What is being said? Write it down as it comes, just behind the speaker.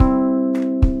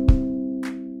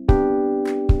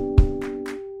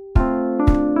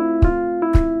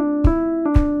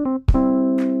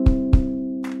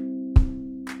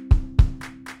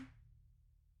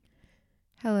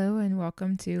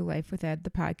welcome to Life with Ed,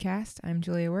 the podcast. I'm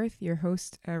Julia Worth, your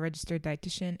host, a registered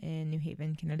dietitian in New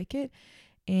Haven, Connecticut.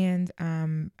 And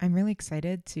I'm really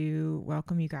excited to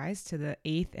welcome you guys to the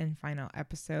 8th and final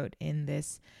episode in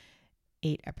this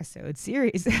 8-episode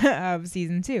series of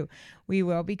season 2. We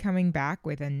will be coming back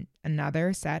with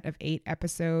another set of 8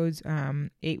 episodes,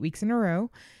 8 weeks in a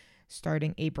row,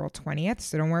 starting April 20th.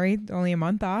 So don't worry, only a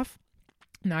month off.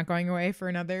 Not going away for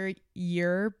another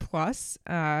year plus.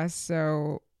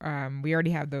 We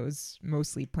already have those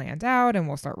mostly planned out and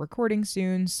we'll start recording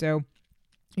soon. So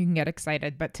you can get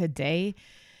excited. But today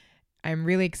I'm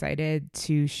really excited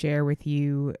to share with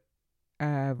you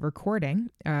a recording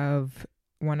of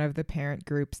one of the parent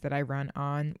groups that I run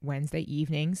on Wednesday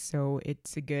evenings. So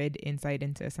it's a good insight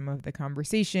into some of the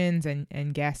conversations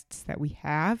and guests that we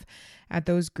have at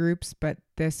those groups. But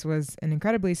this was an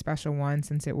incredibly special one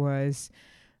since it was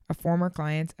a former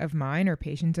client of mine or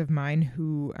patient of mine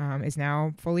who is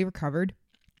now fully recovered.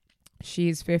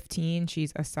 She's 15.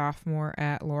 She's a sophomore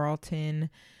at Laurelton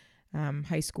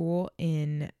High School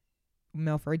in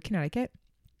Milford, Connecticut.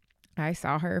 I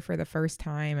saw her for the first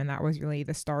time, and that was really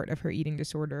the start of her eating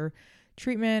disorder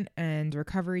treatment and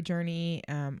recovery journey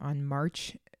on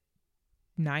March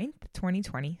 9th,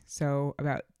 2020. So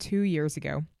about 2 years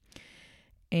ago.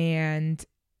 And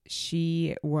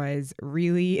she was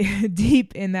really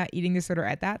deep in that eating disorder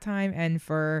at that time and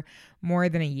for more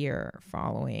than a year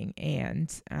following.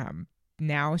 And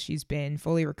now she's been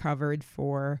fully recovered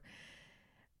for,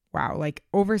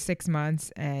 over 6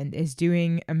 months and is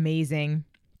doing amazing.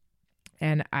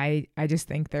 And I just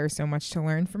think there's so much to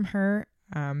learn from her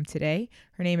today.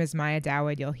 Her name is Maya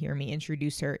Dawid. You'll hear me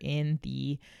introduce her in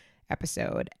the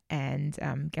episode and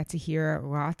get to hear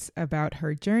lots about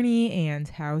her journey and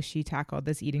how she tackled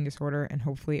this eating disorder. And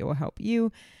hopefully it will help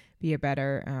you be a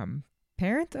better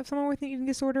parent of someone with an eating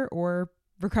disorder or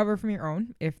recover from your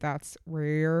own if that's where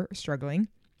you're struggling.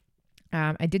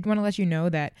 I did want to let you know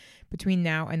that between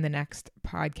now and the next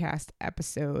podcast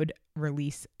episode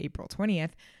release April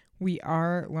 20th, we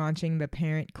are launching the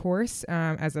parent course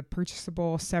as a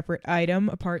purchasable separate item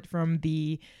apart from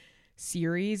the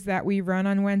series that we run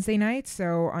on Wednesday nights.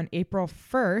 So on April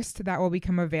 1st, that will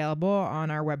become available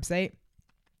on our website.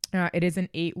 It is an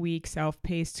 8-week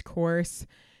self-paced course,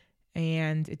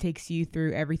 and it takes you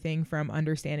through everything from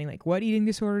understanding like what eating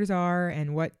disorders are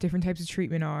and what different types of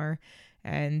treatment are,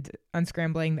 and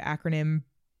unscrambling the acronym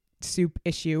soup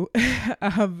issue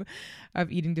of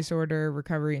eating disorder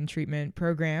recovery and treatment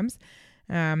programs,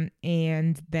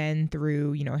 and then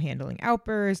through handling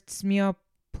outbursts, meal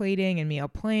plating and meal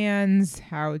plans,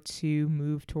 how to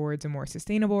move towards a more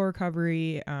sustainable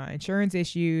recovery, insurance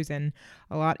issues, and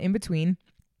a lot in between.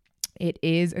 It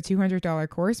is a $200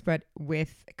 course, but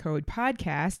with code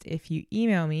podcast, if you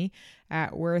email me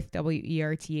at worth,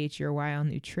 WERTHURYL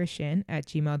nutrition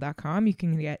 @gmail.com, you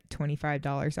can get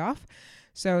 $25 off.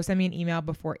 So send me an email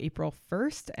before April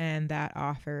 1st, and that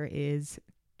offer is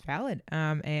valid,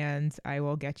 and I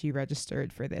will get you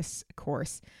registered for this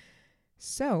course.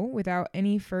 So without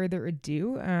any further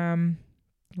ado,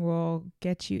 we'll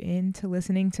get you into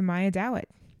listening to Maya Dawid.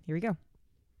 Here we go.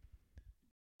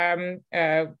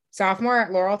 Sophomore at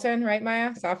Laurelton, right,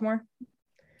 Maya? Sophomore?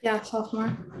 Yeah,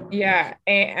 sophomore. Yeah,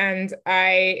 and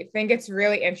I think it's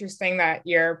really interesting that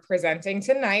you're presenting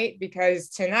tonight because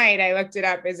tonight, I looked it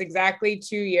up, is exactly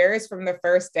 2 years from the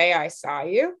first day I saw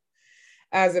you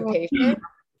as a patient.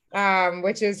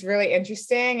 Which is really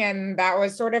interesting. And that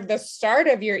was sort of the start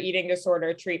of your eating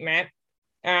disorder treatment.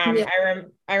 Yeah.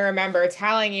 I remember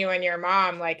telling you and your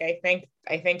mom, like, I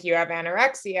think you have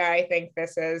anorexia. I think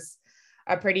this is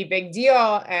a pretty big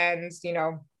deal. And,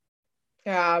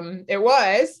 it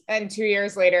was, and 2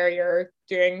 years later, you're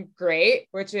doing great,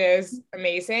 which is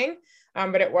amazing.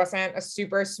 But it wasn't a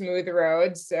super smooth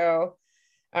road. So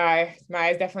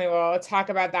Maya definitely will talk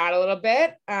about that a little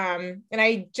bit. And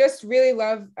I just really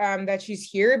love that she's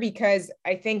here because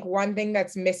I think one thing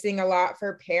that's missing a lot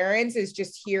for parents is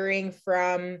just hearing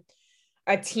from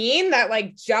a team that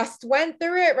just went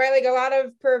through it, right? Like a lot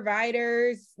of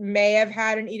providers may have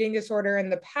had an eating disorder in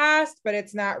the past, but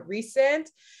it's not recent.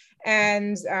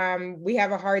 And we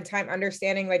have a hard time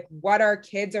understanding what our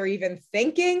kids are even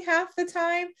thinking half the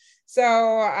time. So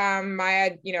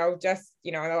Maya, just,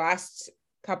 in the last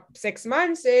 6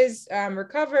 months is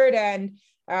recovered and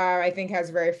I think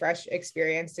has a very fresh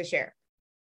experience to share.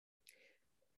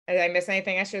 Did I miss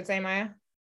anything I should say, Maya?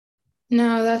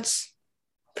 No, that's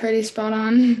pretty spot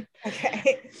on.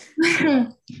 Okay.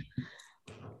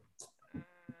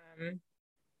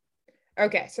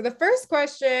 Okay, so the first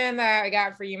question that I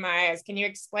got for you, Maya, is can you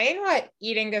explain what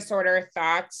eating disorder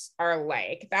thoughts are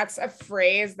like? That's a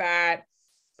phrase that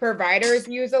providers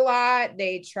use a lot.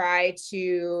 They try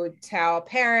to tell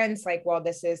parents like, well,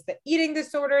 this is the eating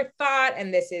disorder thought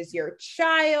and this is your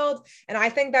child. And I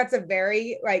think that's a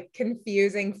very like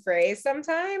confusing phrase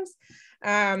sometimes.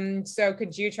 So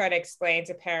could you try to explain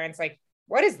to parents like,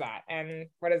 what is that and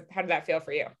how did that feel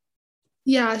for you?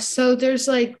 Yeah, so there's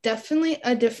like definitely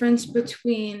a difference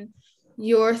between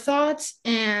your thoughts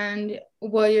and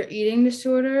what your eating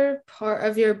disorder part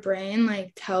of your brain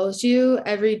like tells you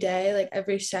every day, like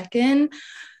every second.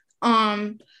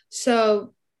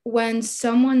 So when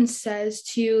someone says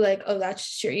to you like, oh, that's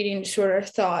just your eating disorder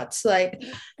thoughts, like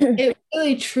it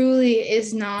really truly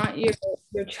is not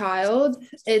your child.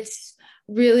 It's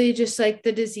really just like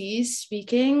the disease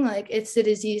speaking, like it's the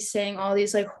disease saying all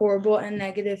these like horrible and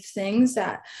negative things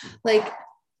that like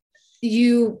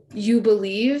you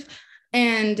believe.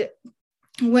 And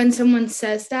when someone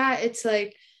says that, it's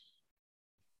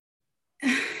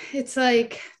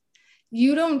like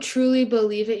you don't truly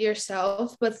believe it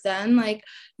yourself, but then like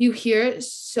you hear it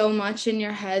so much in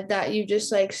your head that you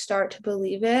just like start to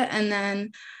believe it. And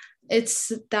then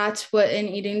that's what an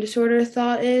eating disorder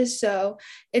thought is. So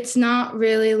it's not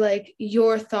really like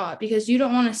your thought, because you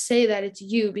don't want to say that it's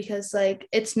you, because like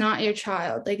it's not your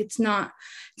child. Like it's not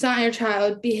your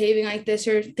child behaving like this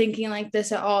or thinking like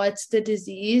this at all. It's the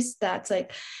disease that's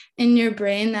like in your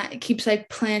brain that keeps like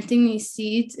planting these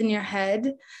seeds in your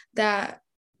head that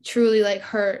truly like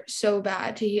hurt so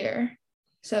bad to hear.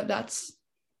 So that's,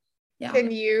 yeah.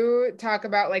 Can you talk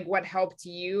about like what helped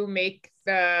you make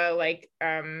the like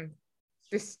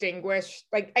distinguish,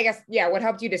 like, I guess, yeah, what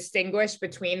helped you distinguish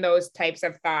between those types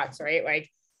of thoughts, right? Like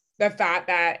the thought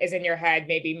that is in your head,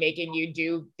 maybe making you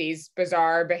do these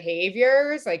bizarre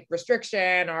behaviors like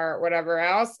restriction or whatever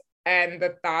else, and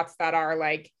the thoughts that are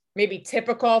like maybe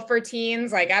typical for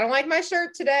teens, like, I don't like my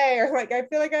shirt today, or like, I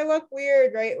feel like I look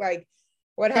weird, right? Like,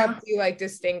 what Yeah. helped you like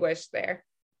distinguish there?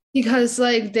 Because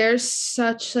like there's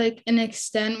such like an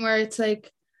extent where it's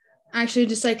like actually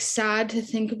just like sad to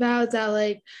think about that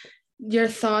like your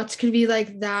thoughts could be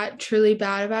like that truly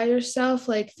bad about yourself,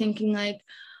 like thinking like,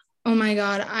 oh my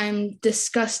God, I'm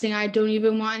disgusting. I don't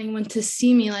even want anyone to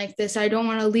see me like this. I don't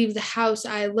want to leave the house.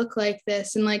 I look like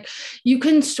this. And like you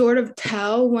can sort of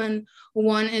tell when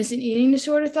one is an eating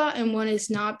disorder thought and one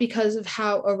is not, because of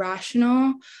how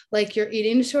irrational like your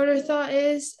eating disorder thought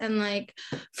is. And like,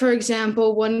 for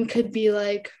example, one could be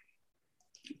like,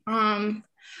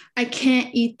 I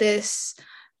can't eat this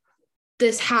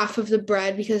half of the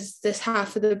bread because this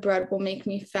half of the bread will make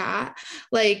me fat.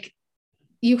 Like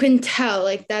you can tell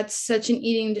like that's such an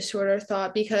eating disorder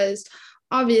thought, because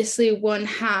obviously one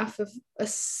half of a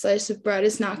slice of bread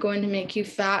is not going to make you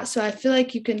fat. So I feel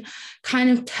like you can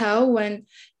kind of tell when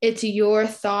it's your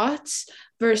thoughts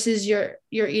versus your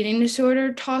eating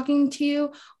disorder talking to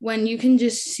you, when you can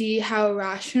just see how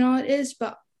irrational it is.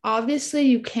 But obviously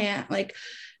you can't like,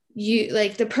 you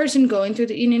like the person going through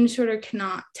the eating disorder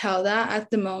cannot tell that at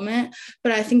the moment.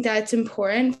 But I think that it's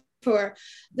important for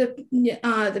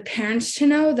the parents to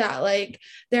know that like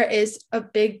there is a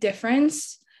big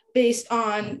difference based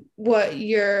on what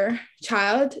your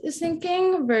child is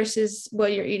thinking versus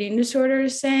what your eating disorder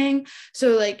is saying.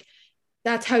 So like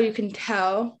that's how you can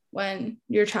tell when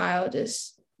your child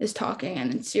is talking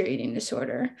and it's your eating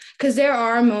disorder, because there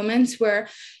are moments where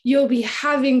you'll be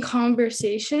having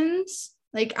conversations,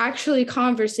 like actually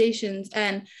conversations,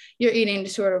 and your eating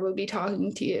disorder will be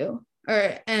talking to you,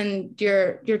 or and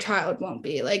your child won't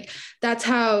be. Like that's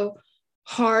how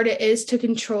hard it is to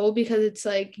control, because it's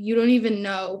like you don't even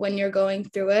know when you're going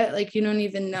through it, like you don't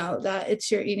even know that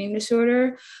it's your eating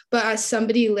disorder. But as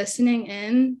somebody listening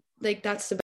in, like that's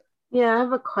the Yeah, I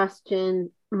have a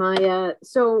question, Maya.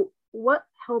 So, what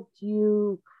helped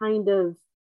you kind of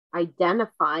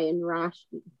identify and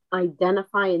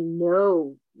identify and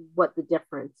know what the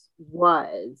difference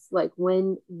was? Like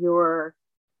when your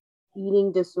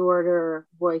eating disorder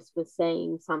voice was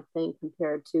saying something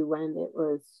compared to when it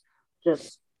was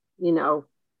just, you know,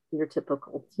 your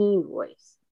typical teen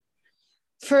voice.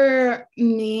 For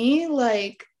me,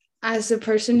 like as a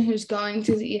person who's going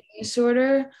through the eating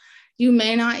disorder, you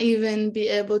may not even be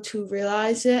able to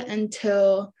realize it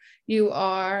until you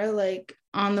are like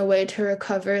on the way to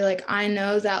recover. Like I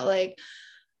know that like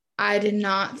I did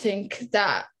not think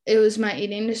that it was my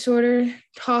eating disorder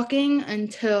talking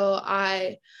until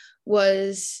I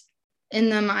was in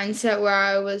the mindset where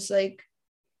I was like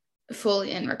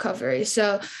fully in recovery.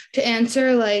 So to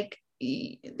answer, like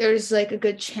there's like a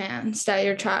good chance that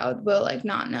your child will like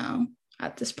not know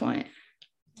at this point.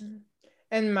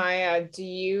 And Maya, do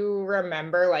you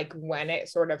remember like when it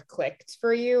sort of clicked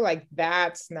for you? Like,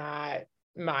 that's not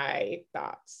my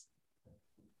thoughts.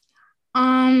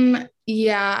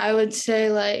 Yeah, I would say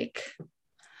like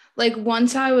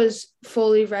once I was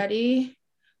fully ready,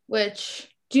 which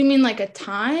do you mean like a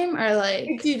time or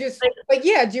Do you just like,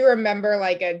 yeah, do you remember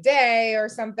like a day or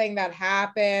something that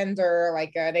happened, or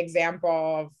like an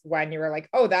example of when you were like,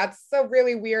 oh, that's a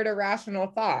really weird irrational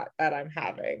thought that I'm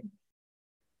having?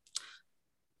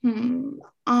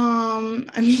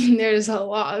 I mean, there's a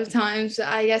lot of times.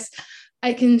 I guess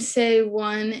I can say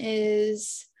one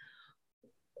is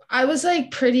I was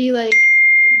like pretty like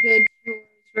good towards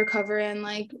recovery and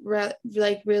like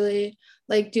really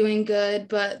like doing good,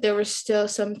 but there were still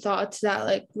some thoughts that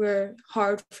like were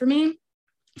hard for me.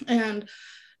 And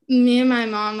me and my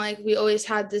mom, like we always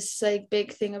had this like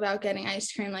big thing about getting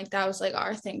ice cream. Like that was like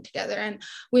our thing together. And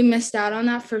we missed out on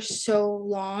that for so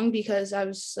long because I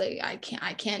was like, I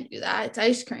can't do that. It's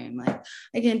ice cream. Like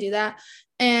I can't do that.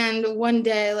 And one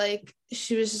day, like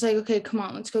she was just like, okay, come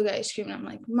on, let's go get ice cream. And I'm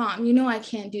like, Mom, you know I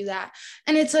can't do that.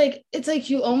 And it's like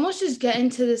you almost just get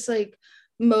into this like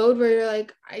mode where you're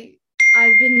like,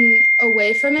 I've been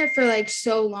away from it for like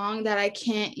so long that I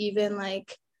can't even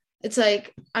like it's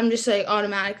like I'm just like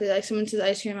automatically like someone says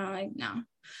ice cream, I'm like, no.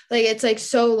 Like it's like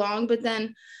so long, but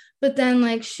then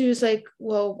like she was like,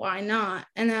 well, why not?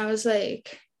 And I was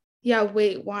like, yeah,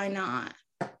 wait, why not?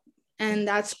 And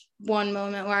that's one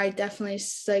moment where I definitely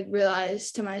like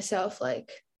realized to myself,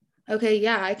 like, okay,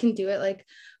 yeah, I can do it. Like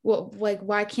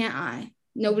why can't I?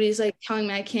 Nobody's like telling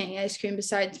me I can't eat ice cream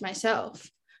besides myself.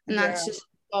 And Yeah. that's just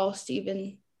false to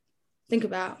even think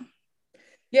about.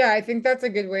 Yeah, I think that's a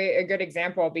good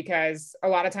example, because a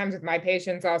lot of times with my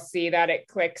patients, I'll see that it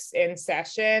clicks in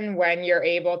session when you're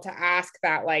able to ask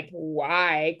that like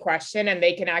why question and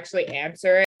they can actually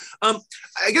answer it.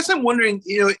 I guess I'm wondering,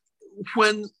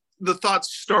 when the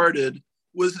thoughts started,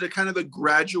 was it a kind of a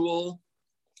gradual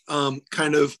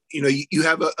kind of, you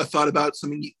have a thought about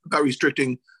something about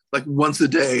restricting like once a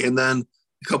day, and then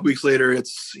a couple weeks later,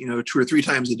 it's, 2 or 3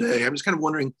 times a day. I'm just kind of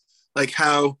wondering like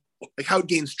how it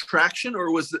gains traction, or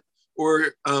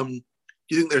do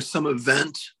you think there's some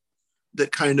event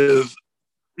that kind of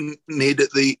made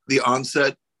it the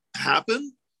onset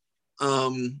happen?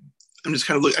 I'm just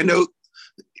kind of I know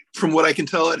from what I can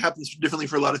tell, it happens differently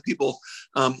for a lot of people.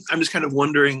 I'm just kind of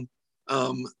wondering,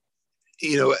 looking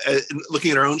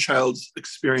at our own child's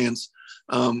experience,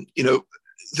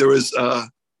 there was,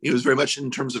 it was very much in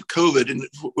terms of COVID, and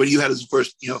what you had as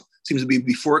first, seems to be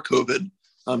before COVID,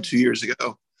 2 years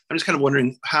ago. I'm just kind of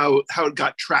wondering how it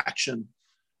got traction,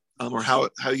 or how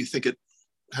you think it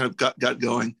kind of got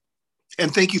going.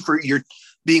 And thank you for your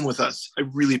being with us. I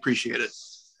really appreciate it.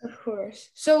 Of course.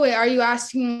 So wait, are you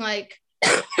asking like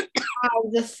how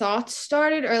the thoughts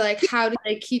started, or like how did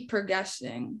they keep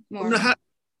progressing more? No,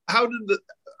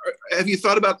 have you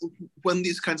thought about when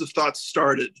these kinds of thoughts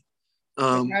started?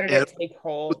 How did it take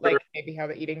hold? Like maybe how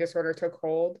the eating disorder took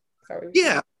hold?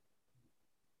 Yeah.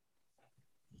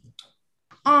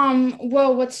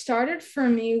 Well, what started for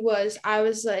me was I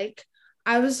was like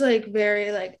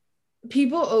very like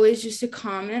people always used to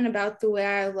comment about the way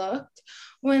I looked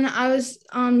when I was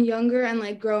younger and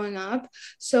like growing up.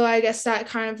 So I guess that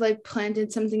kind of like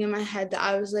planted something in my head that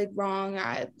I was like wrong,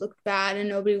 I looked bad, and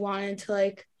nobody wanted to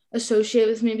like associate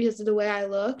with me because of the way I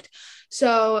looked.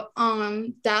 So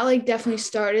that like definitely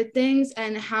started things.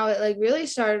 And how it like really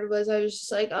started was I was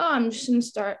just like, oh, I'm just gonna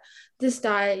start this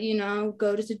diet,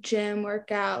 go to the gym,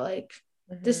 work out, like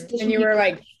this and you were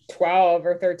like 12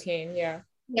 or 13. Yeah.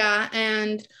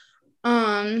 And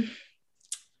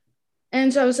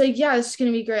so I was like, yeah, this is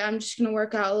gonna be great. I'm just gonna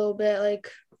work out a little bit, like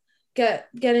get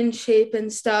in shape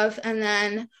and stuff. And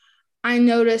then I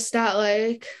noticed that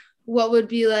like what would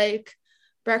be like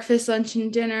breakfast, lunch,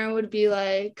 and dinner would be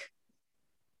like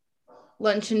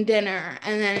lunch and dinner,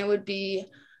 and then it would be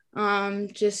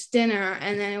just dinner,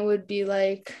 and then it would be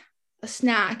like a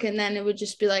snack, and then it would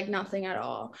just be like nothing at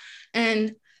all.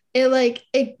 And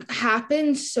it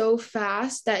happens so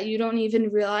fast that you don't even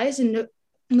realize, and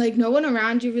no one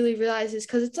around you really realizes,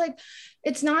 because it's like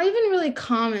it's not even really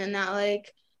common that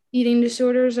like eating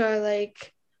disorders are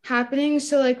like happening.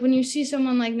 So like when you see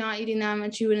someone like not eating that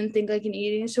much, you wouldn't think like an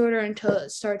eating disorder until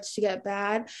it starts to get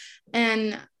bad.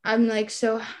 And I'm like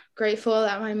so grateful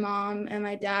that my mom and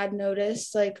my dad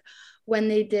noticed like when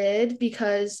they did,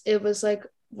 because it was like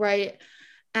right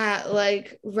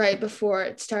before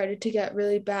it started to get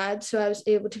really bad. So I was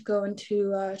able to go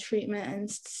into treatment and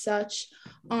such.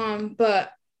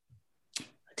 But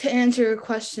to answer your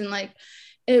question, like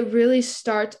it really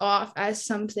starts off as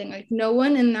something like no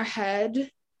one in their head,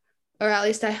 or at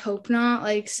least I hope not,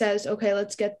 like says, okay,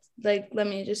 let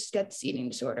me just get this eating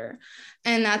disorder.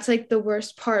 And that's like the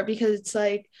worst part, because it's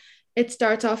like it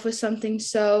starts off with something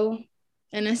so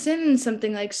innocent and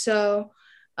something like so,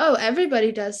 oh,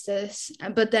 everybody does this.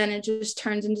 But then it just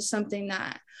turns into something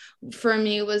that for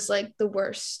me was like the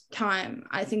worst time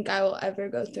I think I will ever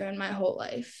go through in my whole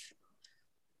life.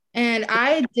 And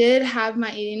I did have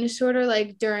my eating disorder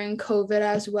like during COVID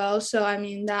as well. So I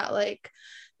mean that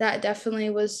definitely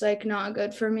was like not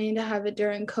good for me to have it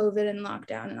during COVID and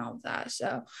lockdown and all of that.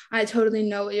 So I totally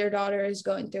know what your daughter is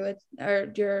going through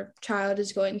or your child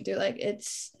is going through. Like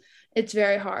it's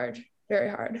very hard, very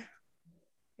hard.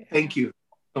 Thank you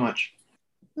so much.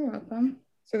 You're welcome.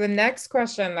 So the next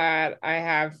question that I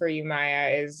have for you,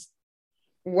 Maya, is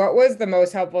what was the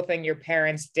most helpful thing your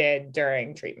parents did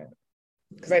during treatment?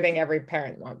 Because I think every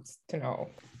parent wants to know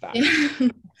that. Yeah.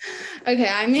 Okay,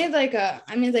 I made like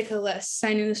a list.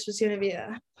 I knew this was going to be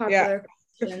a popular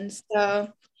question.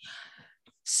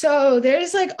 So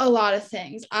there's like a lot of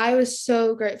things. I was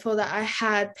so grateful that I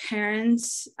had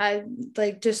parents. I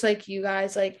like just like you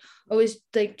guys, like always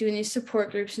like doing these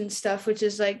support groups and stuff, which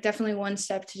is like definitely one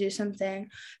step to do something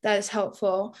that is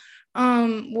helpful.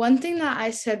 One thing that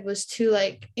I said was to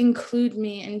like include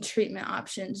me in treatment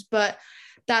options, but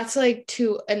that's like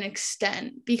to an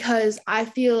extent because I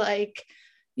feel like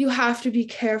you have to be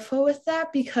careful with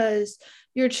that because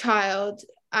your child,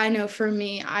 I know for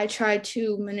me, I tried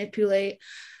to manipulate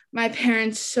my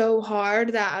parents so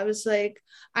hard that I was like,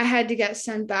 I had to get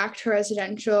sent back to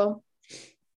residential.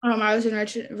 I was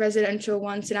in residential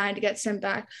once and I had to get sent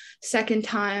back second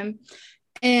time.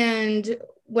 And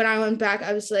when I went back,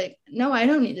 I was like, no, I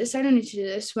don't need this. I don't need to do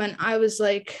this. When I was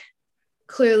like,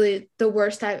 clearly the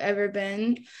worst I've ever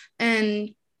been.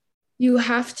 And you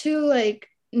have to like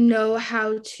know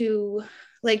how to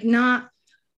like not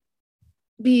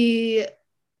be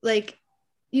like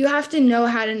you have to know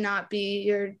how to not be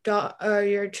your or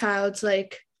your child's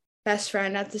like best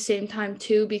friend at the same time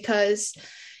too, because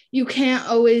you can't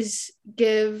always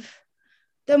give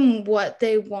them what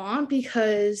they want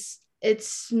because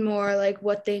it's more like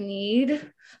what they need.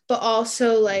 But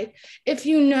also like if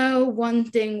you know one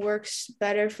thing works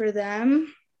better for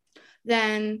them,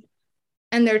 then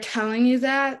and they're telling you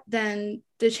that, then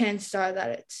the chances are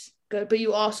that it's good. But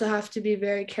you also have to be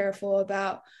very careful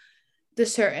about the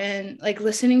certain like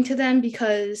listening to them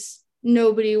because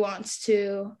nobody wants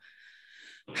to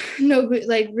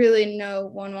like really no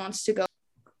one wants to go.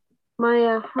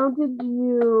 Maya, how did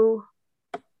you,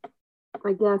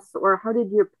 I guess, or how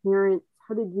did you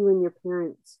and your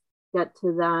parents get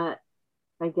to that,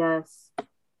 I guess,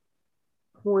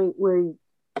 point where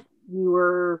you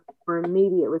were, or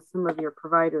maybe it was some of your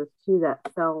providers too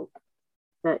that felt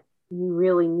that you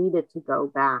really needed to go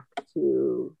back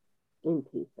to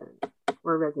inpatient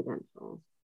or residential?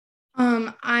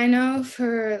 I know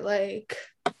for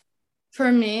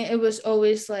me, it was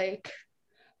always like,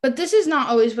 but this is not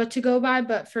always what to go by.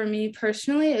 But for me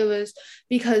personally, it was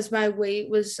because my weight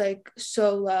was like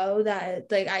so low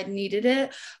that like I needed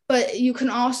it. But you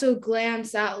can also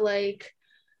glance at like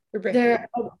their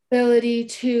ability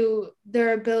to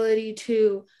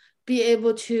be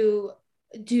able to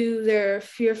do their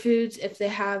fear foods if they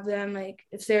have them, like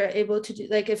if they're able to do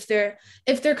like if they're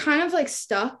kind of like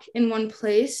stuck in one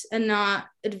place and not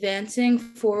advancing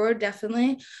forward,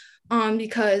 definitely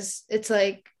because it's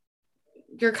like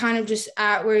you're kind of just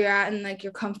at where you're at and like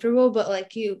you're comfortable, but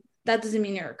like that doesn't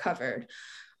mean you're recovered.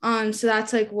 So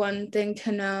that's like one thing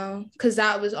to know, because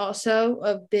that was also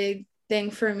a big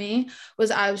thing for me,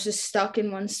 was I was just stuck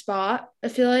in one spot. I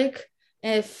feel like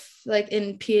if like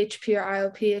in PHP or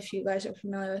IOP, if you guys are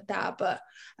familiar with that, but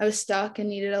I was stuck and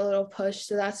needed a little push.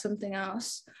 So that's something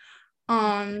else.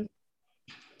 Also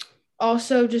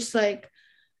just like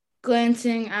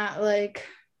glancing at like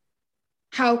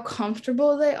how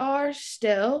comfortable they are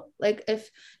still, like if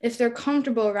they're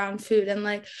comfortable around food, and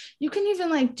like you can even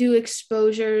like do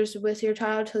exposures with your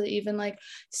child to even like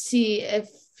see if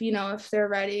if they're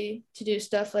ready to do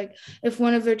stuff. Like if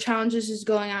one of their challenges is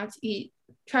going out to eat,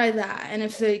 try that. And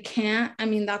if they can't, I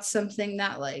mean, that's something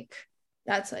that like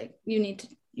that's like you need to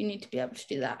be able to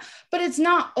do that. But it's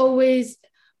not always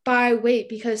by weight,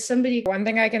 because one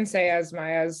thing I can say as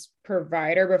Maya's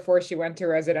provider before she went to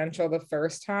residential the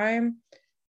first time,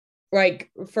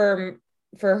 like for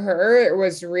her, it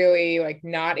was really like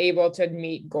not able to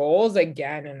meet goals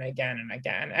again and again and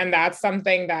again. And that's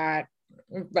something that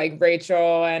like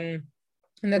Rachel and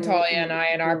Natalia and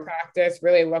I in our practice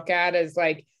really look at, is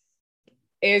like,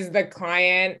 is the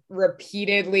client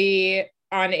repeatedly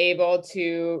unable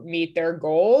to meet their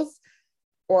goals,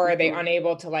 or are they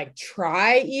unable to like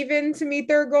try even to meet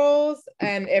their goals?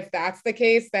 And if that's the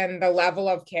case, then the level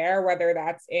of care, whether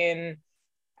that's in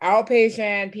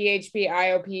outpatient, PHP,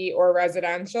 IOP, or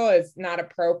residential, is not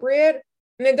appropriate.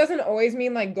 And it doesn't always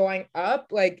mean like going up.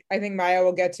 Like I think Maya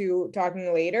will get to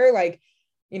talking later. Like,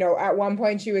 you know, at one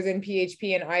point she was in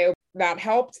PHP and IO, that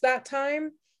helped that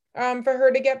time for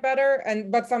her to get better.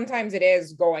 But sometimes it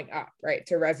is going up, right,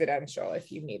 to residential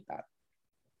if you need that.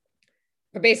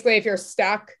 But basically, if you're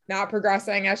stuck, not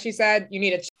progressing, as she said, you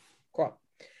need a cool.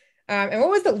 And what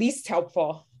was the least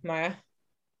helpful, Maya?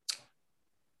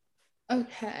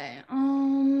 Okay.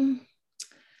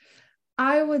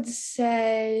 I would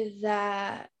say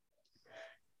that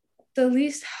the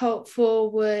least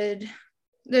helpful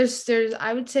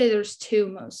I would say there's two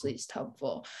most least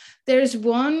helpful. There's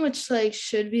one which like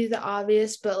should be the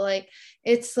obvious, but like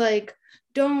it's like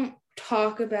don't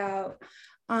talk about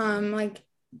like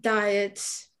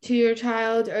diets to your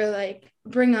child, or like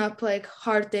bring up like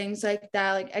hard things like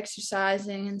that, like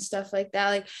exercising and stuff like that.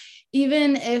 Like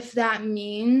even if that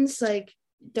means like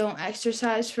don't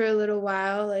exercise for a little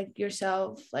while like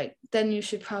yourself, like then you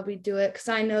should probably do it. Because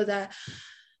I know that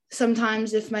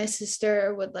sometimes if my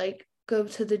sister would like go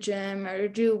to the gym or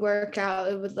do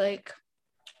workout, it would like,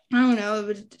 I don't know, it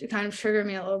would kind of trigger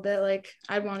me a little bit. Like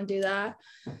I'd want to do that,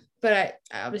 but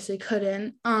I obviously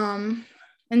couldn't. And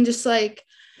just like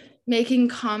making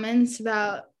comments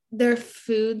about their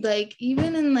food, like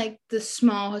even in like the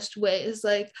smallest ways.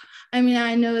 Like, I mean,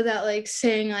 I know that like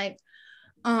saying like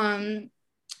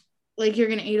you're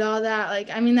gonna eat all that, like,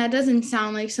 I mean, that doesn't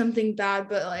sound like something bad,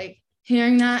 but like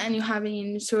hearing that and you having an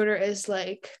eating disorder is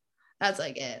like, that's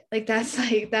like it. Like that's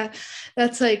like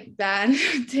that's like bad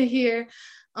to hear.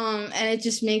 And it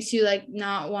just makes you like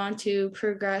not want to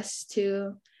progress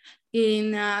to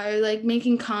eating that, or like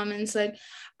making comments. Like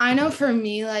I know for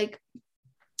me, like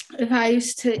if I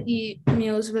used to eat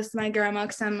meals with my grandma,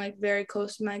 because I'm like very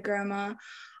close to my grandma,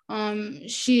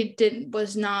 she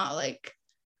was not like,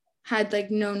 had like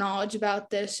no knowledge about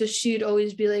this. So she'd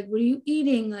always be like, what are you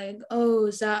eating? Like, oh,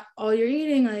 is that all you're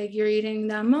eating? Like you're eating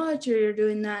that much, or you're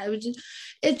doing that?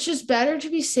 It's just better to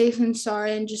be safe than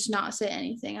sorry and just not say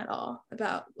anything at all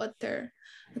about what they're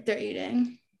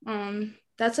eating.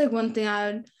 That's like one thing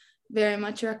I would very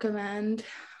much recommend,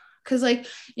 because like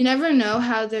you never know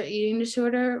how their eating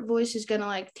disorder voice is gonna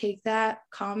like take that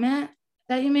comment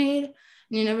that you made, and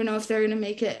you never know if they're gonna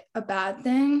make it a bad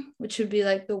thing, which would be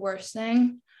like the worst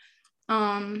thing.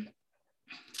 And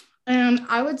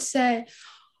I would say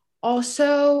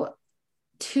also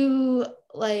to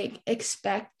like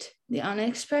expect the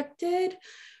unexpected,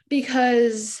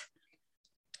 because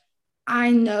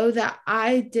I know that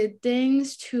I did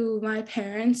things to my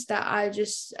parents that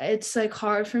it's like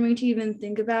hard for me to even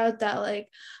think about, that like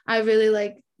I really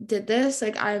like did this.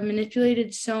 Like I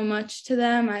manipulated so much to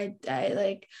them.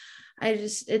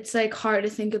 It's like hard to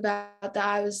think about that.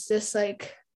 I was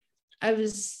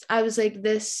like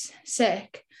this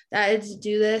sick that I had to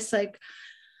do this. Like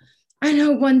I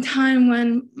know one time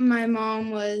when my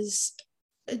mom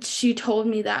she told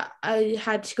me that I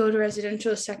had to go to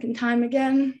residential a second time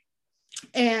again.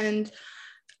 And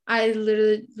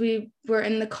we were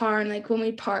in the car, and like when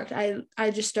we parked,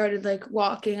 I just started like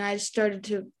walking. I started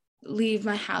to leave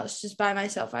my house just by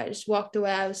myself. I just walked away.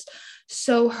 I was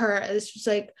so hurt. This was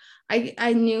like,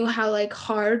 I knew how like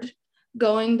hard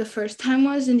going the first time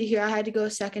was, and to hear I had to go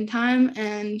a second time,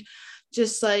 and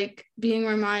just like being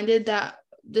reminded that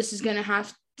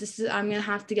I'm gonna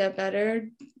have to get better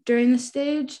during the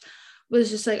stage, was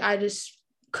just like, I just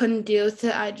couldn't deal with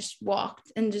it. I just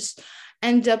walked and just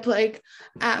ended up like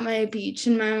at my beach,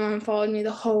 and my mom followed me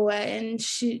the whole way, and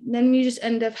then we just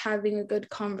ended up having a good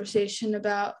conversation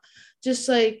about just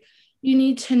like, you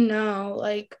need to know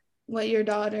like what your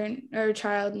daughter or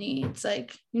child needs.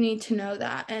 Like you need to know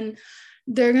that, and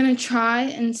they're gonna try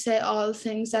and say all the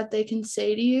things that they can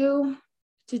say to you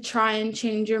to try and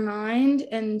change your mind,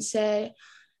 and say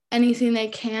anything they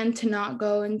can to not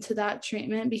go into that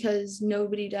treatment, because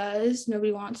nobody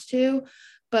wants to,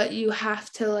 but you have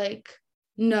to like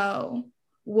know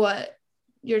what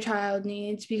your child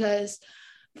needs. Because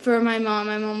for my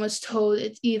mom was told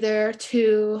it's either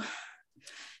to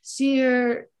see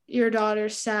your daughter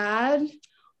sad,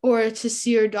 or to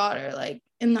see your daughter like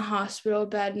in the hospital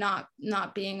bed, not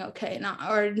being okay,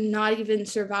 or not even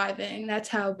surviving. That's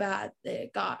how bad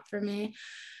it got for me.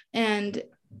 And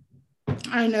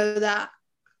I know that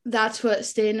that's what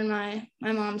stayed in my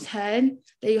mom's head,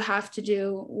 that you have to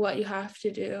do what you have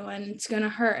to do, and it's going to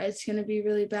hurt. It's going to be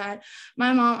really bad.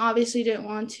 My mom obviously didn't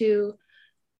want to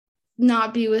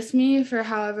not be with me for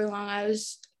however long I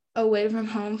was away from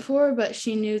home for, but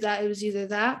she knew that it was either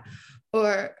that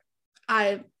or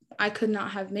I could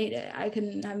not have made it. I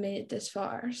couldn't have made it this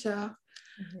far. So,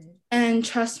 and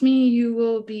trust me, you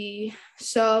will be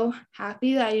so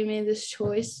happy that you made this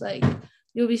choice. Like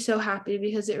you'll be so happy,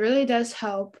 because it really does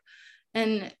help.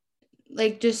 And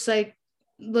like, just like,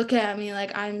 look at me,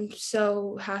 like, I'm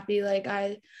so happy, like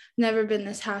I've never been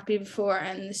this happy before,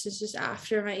 and this is just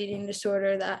after my eating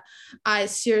disorder that I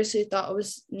seriously thought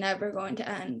was never going to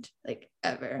end, like,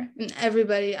 ever. And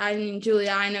everybody, I mean, Julia,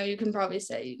 I know you can probably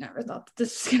say you never thought that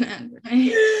this was gonna end,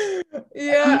 right?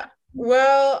 Yeah,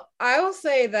 well, I will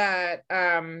say that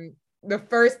the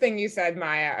first thing you said,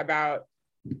 Maya, about,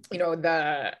 you know,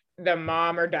 the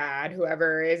mom or dad,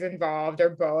 whoever is involved, or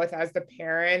both, as the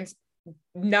parent,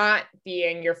 not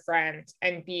being your friend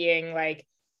and being like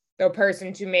the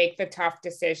person to make the tough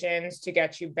decisions to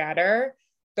get you better,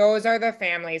 those are the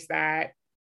families that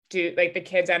do, like, the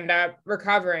kids end up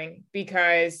recovering,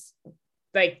 because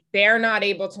like they're not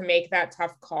able to make that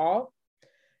tough call.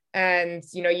 And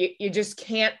you know, you just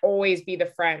can't always be the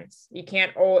friends. You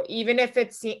can't, even if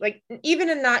it's like, even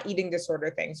in not eating disorder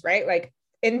things, right? Like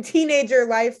in teenager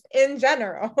life in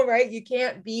general, right? You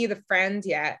can't be the friend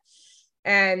yet.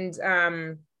 And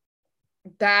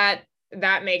that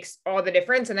makes all the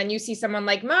difference. And then you see someone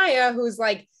like Maya, who's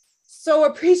like so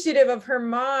appreciative of her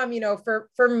mom, you know,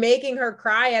 for making her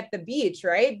cry at the beach,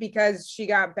 right? Because she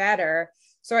got better.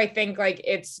 So I think like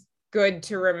it's good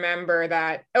to remember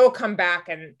that it will come back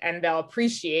and they'll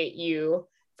appreciate you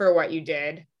for what you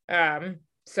did.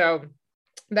 So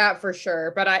that for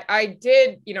sure. But I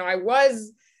did, you know, I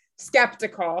was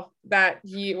skeptical that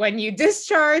when you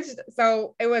discharged,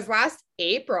 so it was last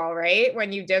April, right?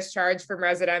 When you discharged from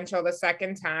residential the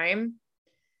second time,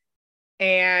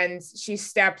 and she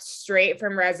stepped straight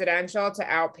from residential to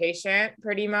outpatient,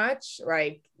 pretty much.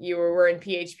 Like you were in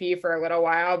PHP for a little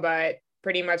while, but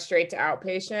pretty much straight to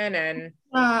outpatient. And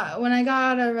when I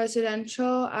got out of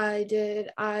residential, I did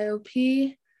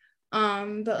IOP,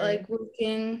 but like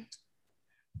working,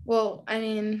 well, I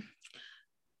mean,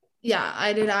 yeah,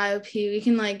 I did IOP. We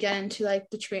can like get into like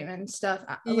the treatment stuff.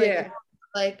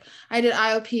 Like I did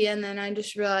IOP, and then I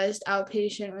just realized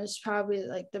outpatient was probably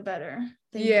like the better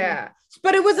thing. Yeah.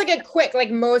 But it was like a quick,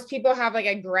 like most people have like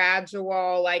a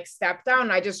gradual like step down.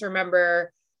 I just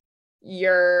remember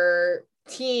your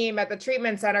team at the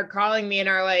treatment center calling me and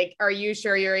are like, are you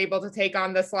sure you're able to take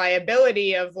on this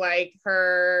liability of like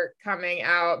her coming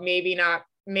out, maybe not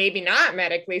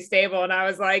medically stable? And I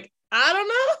was like, I don't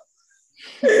know.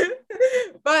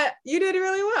 But you did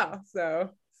really well, so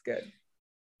it's good.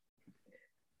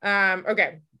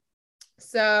 Okay,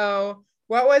 so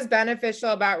what was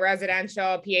beneficial about residential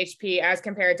PHP as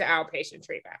compared to outpatient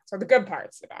treatment? So the good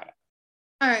parts about it.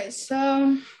 All right,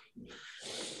 so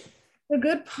the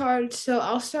good parts, so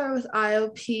I'll start with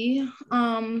IOP.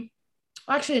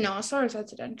 Actually, no, I'll start with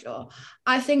residential.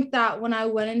 I think that when I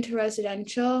went into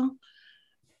residential,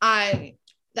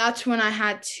 that's when I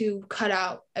had to cut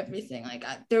out everything. Like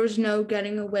there was no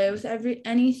getting away with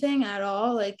anything at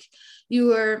all. Like you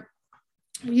were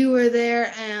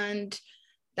there, and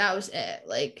that was it.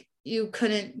 Like you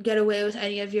couldn't get away with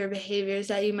any of your behaviors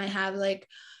that you might have. Like,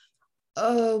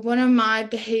 one of my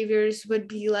behaviors would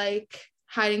be like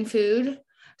hiding food.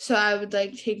 So I would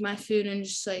like take my food and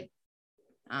just like,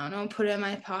 I don't know, put it in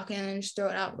my pocket and then just throw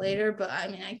it out later. But I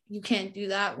mean, you can't do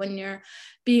that when you're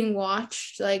being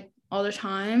watched like all the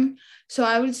time. So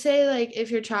I would say like if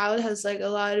your child has like a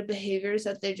lot of behaviors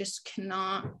that they just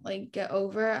cannot like get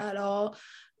over at all,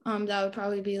 that would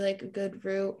probably be like a good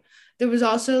route. There was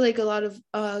also like a lot of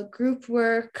group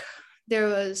work. There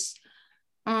was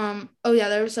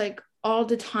there was like all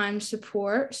the time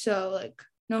support. So like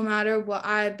no matter what,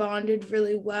 I bonded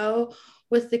really well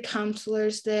with the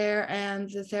counselors there and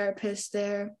the therapists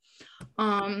there,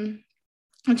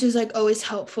 which is like always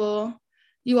helpful.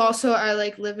 You also are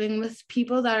like living with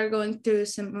people that are going through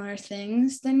similar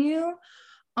things than you.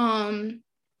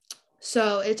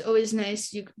 So it's always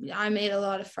nice. I made a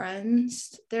lot of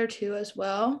friends there too as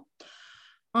well.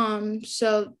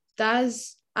 So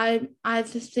I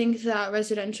think that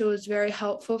residential was very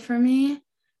helpful for me.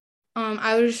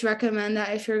 I would just recommend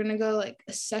that if you're gonna go like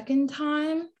a second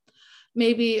time,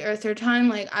 maybe, or a third time,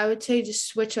 like I would say just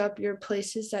switch up your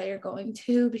places that you're going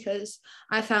to, because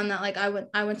I found that like I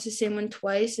went to the same one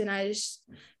twice, and I just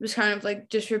was kind of like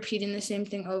just repeating the same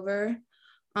thing over,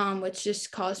 which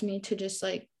just caused me to just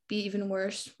like be even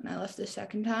worse when I left the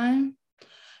second time.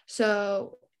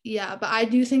 So yeah, but I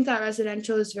do think that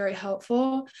residential is very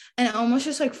helpful, and it almost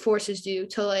just like forces you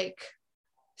to like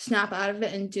snap out of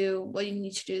it and do what you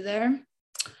need to do there.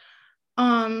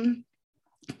 PHP,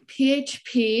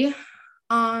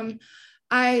 I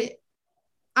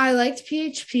liked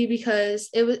PHP because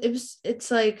it's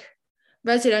like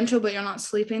residential, but you're not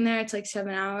sleeping there. It's like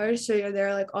 7 hours, so you're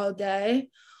there like all day.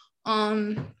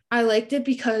 I liked it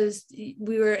because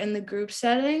we were in the group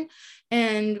setting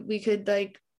and we could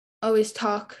like always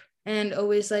talk and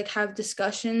always like have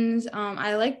discussions.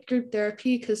 I liked group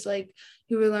therapy because like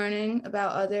you were learning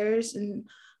about others and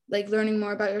like learning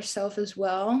more about yourself as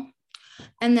well.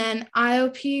 And then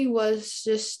IOP was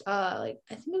just like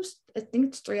I think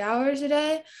it's 3 hours a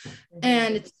day,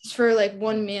 and it's for like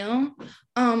one meal.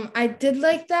 I did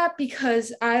like that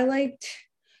because I liked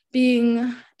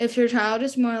being, if your child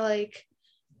is more like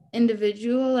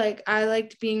individual, like I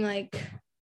like being like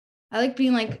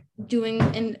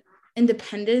doing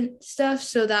independent stuff.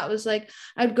 So that was like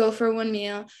I'd go for one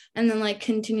meal and then like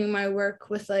continue my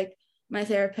work with like my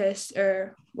therapist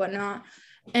or whatnot.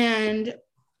 And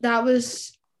that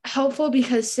was helpful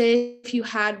because say if you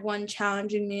had one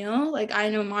challenging meal, like I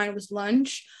know mine was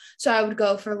lunch, so I would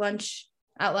go for lunch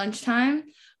at lunchtime,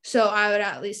 so I would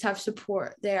at least have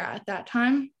support there at that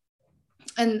time.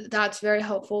 And that's very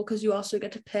helpful because you also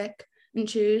get to pick and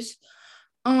choose.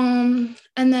 And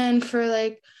then for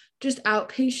like just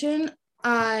outpatient,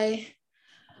 I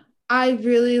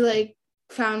really like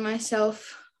found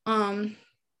myself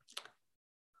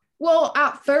well,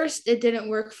 at first it didn't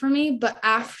work for me, but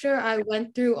after I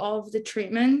went through all of the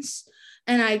treatments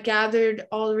and I gathered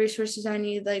all the resources I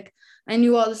need, like I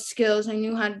knew all the skills, I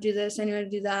knew how to do this, I knew how to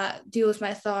do that, deal with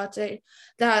my thoughts.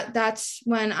 That's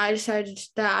when I decided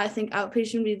that I think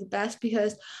outpatient would be the best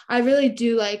because I really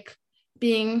do like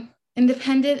being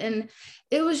independent. And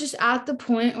it was just at the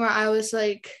point where I was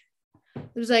like,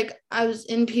 it was like I was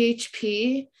in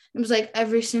PHP. It was like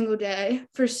every single day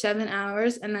for 7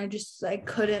 hours, and I just like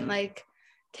couldn't like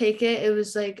take it. It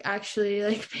was like actually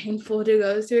like painful to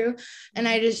go through, and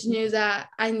I just knew that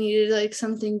I needed like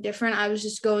something different. I was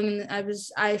just going,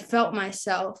 I felt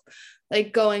myself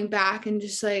like going back, and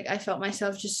just like I felt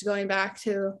myself just going back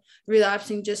to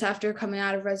relapsing just after coming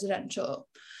out of residential.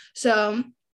 So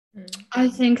I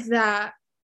think that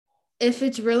if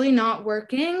it's really not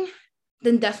working,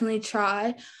 then definitely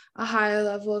try a higher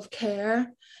level of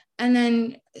care and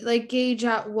then like gauge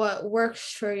out what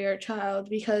works for your child,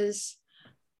 because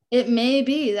it may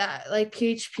be that like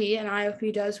PHP and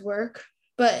IOP does work,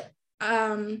 but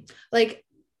like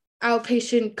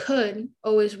outpatient could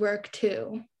always work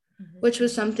too, which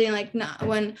was something like not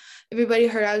when everybody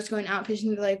heard I was going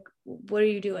outpatient, they're like, what are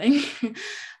you doing?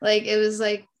 Like it was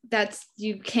like, that's,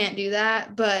 you can't do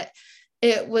that, but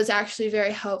it was actually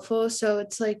very helpful. So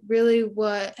it's like really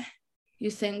what you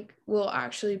think will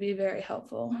actually be very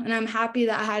helpful. And I'm happy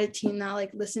that I had a team that like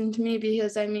listened to me,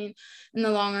 because I mean, in the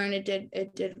long run, it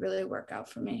did really work out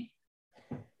for me.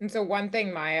 And so one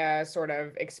thing Maya sort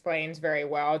of explains very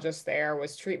well just there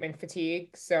was treatment fatigue.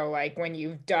 So like when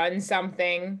you've done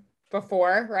something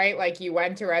before, right? Like you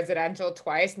went to residential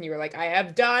twice and you were like, I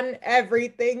have done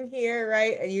everything here,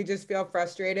 right? And you just feel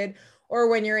frustrated. Or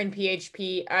when you're in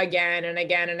PHP again and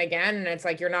again and again, and it's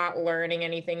like you're not learning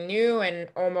anything new, and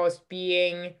almost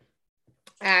being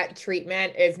at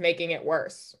treatment is making it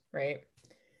worse, right?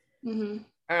 And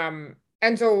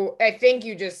so I think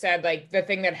you just said like the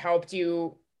thing that helped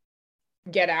you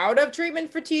get out of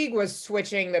treatment fatigue was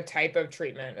switching the type of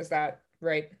treatment. Is that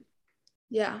right?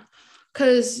 Yeah,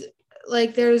 because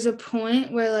like there's a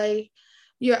point where like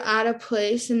you're at a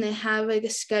place and they have like a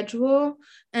schedule,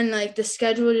 and like the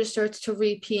schedule just starts to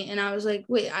repeat. And I was like,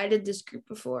 wait, I did this group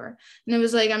before. And it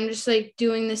was like, I'm just like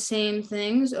doing the same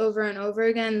things over and over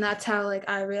again. That's how like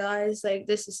I realized like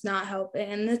this is not helping.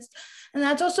 And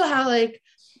that's also how like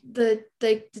the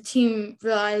team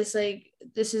realized like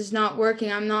this is not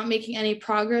working. I'm not making any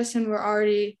progress, and we're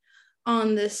already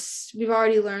on this, we've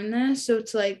already learned this. So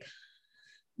it's like,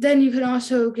 then you can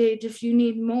also gauge if you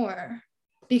need more,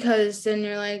 because then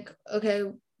you're like, okay,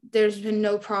 there's been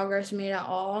no progress made at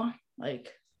all.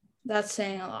 Like that's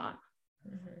saying a lot.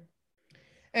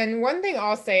 And one thing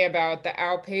I'll say about the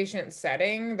outpatient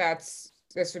setting, this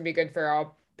would be good for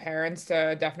all parents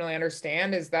to definitely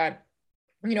understand, is that,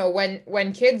 you know,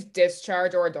 when kids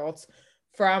discharge, or adults,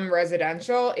 from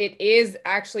residential, it is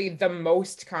actually the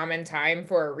most common time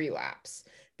for a relapse,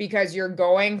 because you're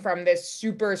going from this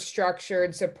super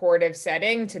structured supportive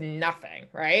setting to nothing,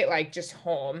 right? Like just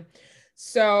home.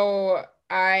 So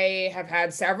I have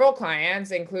had several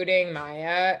clients, including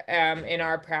Maya, in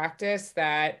our practice,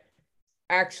 that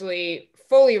actually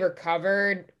fully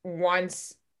recovered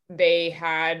once they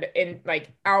had in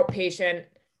like outpatient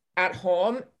at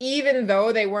home, even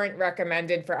though they weren't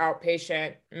recommended for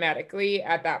outpatient medically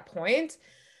at that point,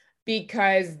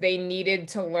 because they needed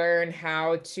to learn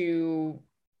how to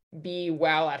be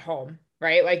well at home,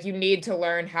 right? Like you need to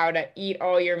learn how to eat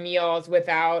all your meals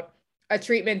without a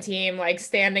treatment team like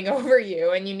standing over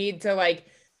you, and you need to like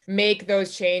make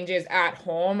those changes at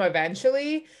home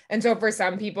eventually. And so for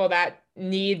some people that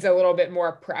needs a little bit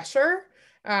more pressure.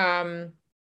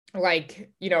 Like,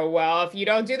 well, if you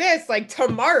don't do this, like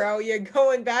tomorrow you're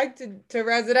going back to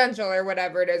residential or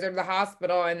whatever it is, or the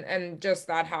hospital. And just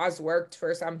that has worked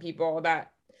for some people,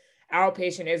 that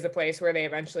outpatient is the place where they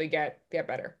eventually get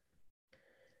better.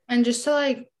 And just to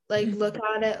like look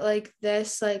at it like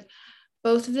this, like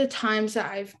both of the times that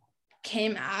I've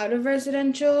came out of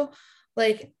residential,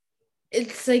 like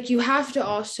it's like you have to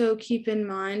also keep in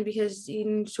mind, because the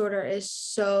eating disorder is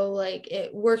so like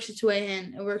it works its way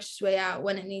in, it works its way out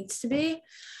when it needs to be.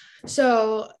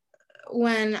 So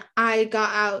when I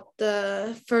got out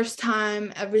the first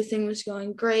time, everything was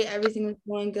going great, everything was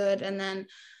going good, and then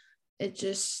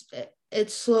it's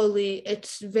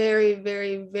very,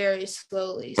 very, very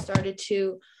slowly started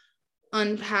to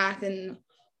unpack, and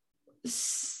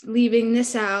leaving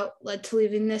this out led to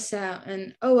leaving this out,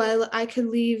 and I could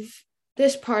leave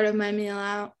this part of my meal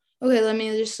out. Okay, let me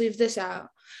just leave this out.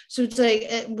 So it's like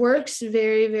it works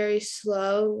very, very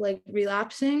slow, like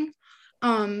relapsing.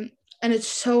 And it's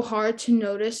so hard to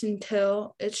notice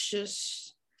until it's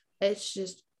just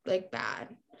like bad.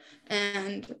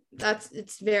 And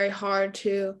it's very hard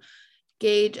to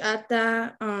gauge at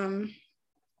that.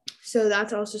 So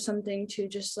that's also something to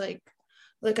just like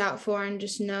look out for, and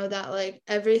just know that like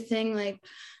everything like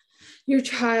your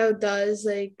child does,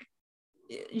 like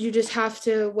you just have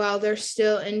to, while they're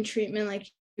still in treatment, like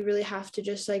you really have to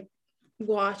just like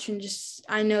watch, and just,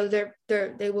 I know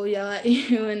they will yell at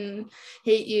you and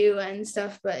hate you and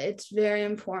stuff, but it's very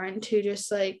important to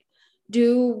just like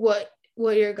do what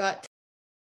your gut.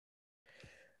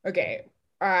 Okay.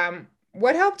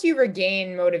 What helped you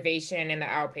regain motivation in the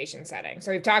outpatient setting?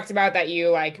 So we've talked about that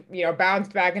you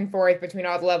bounced back and forth between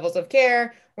all the levels of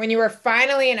care. When you were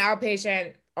finally an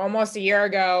outpatient almost a year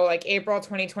ago, like April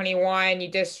 2021, you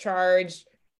discharged.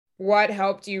 What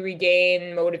helped you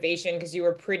regain motivation? Because you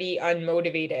were pretty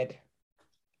unmotivated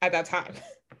at that time.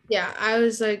 Yeah, I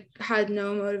was like, had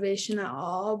no motivation at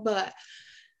all. But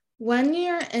when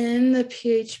you're in the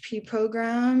PHP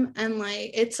program, and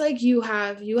like, it's like you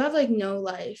have like no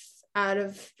life out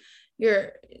of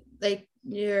your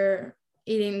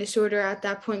eating disorder at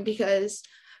that point. Because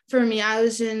for me, I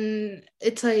was in,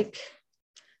 it's like,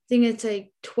 I think it's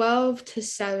like 12 to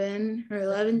 7 or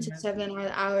 11 to 7 are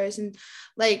the hours. And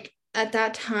like at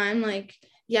that time, like,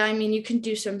 yeah, I mean, you can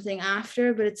do something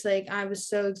after, but it's like I was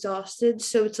so exhausted.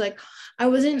 So it's like I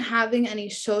wasn't having any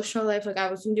social life. Like I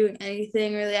wasn't doing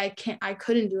anything really. I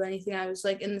couldn't do anything. I was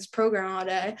like in this program all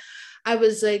day. I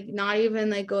was like not even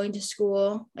like going to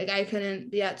school. Like I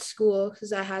couldn't be at school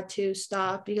because I had to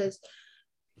stop, because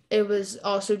it was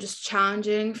also just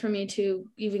challenging for me to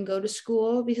even go to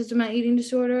school because of my eating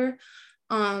disorder.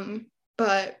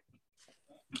 But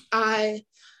I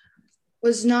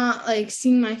was not like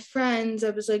seeing my friends. I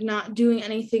was like not doing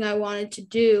anything I wanted to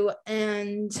do.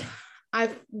 And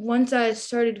once I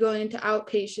started going into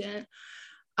outpatient,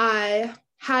 I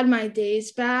had my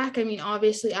days back. I mean,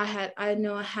 obviously I had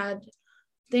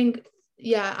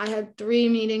 3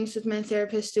 meetings with my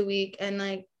therapist a week, and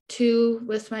like 2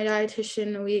 with my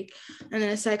dietitian a week, and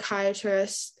then a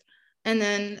psychiatrist. And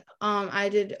then I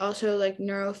did also like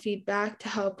neurofeedback to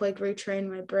help like retrain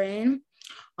my brain.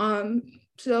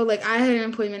 So like I had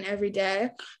an appointment every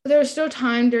day, but there was still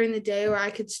time during the day where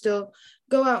I could still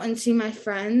go out and see my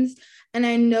friends. And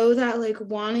I know that like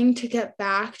wanting to get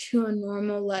back to a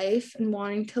normal life and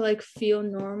wanting to like feel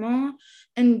normal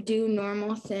and do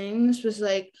normal things was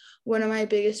like one of my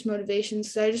biggest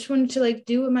motivations. So I just wanted to like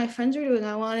do what my friends were doing.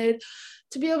 I wanted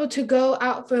to be able to go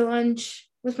out for lunch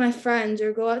with my friends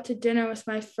or go out to dinner with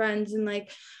my friends, and like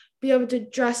be able to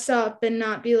dress up and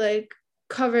not be like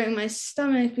covering my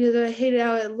stomach because I hated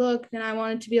how it looked. And I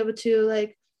wanted to be able to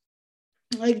like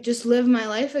just live my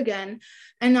life again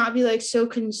and not be like so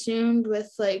consumed with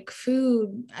like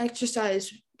food,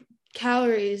 exercise,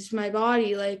 calories, my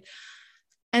body, like.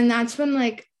 And that's when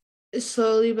like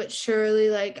slowly but surely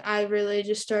like I really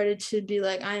just started to be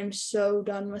like, I am so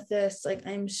done with this, like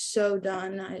I'm so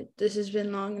done. This has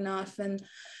been long enough. And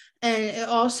it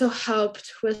also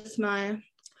helped with my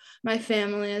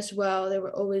family as well. They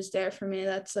were always there for me.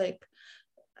 That's like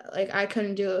I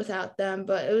couldn't do it without them.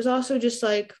 But it was also just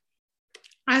like,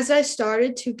 as I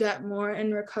started to get more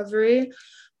in recovery,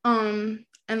 and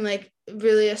like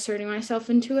really asserting myself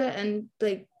into it and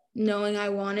like knowing I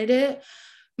wanted it,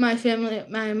 my family,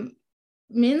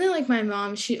 mainly like my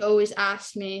mom, she always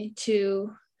asked me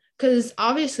to, because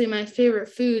obviously my favorite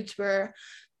foods were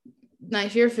my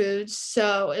fear foods.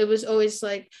 So it was always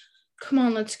like, come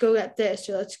on, let's go get this,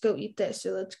 or let's go eat this,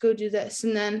 or let's go do this.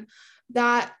 And then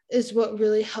that is what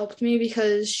really helped me,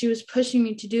 because she was pushing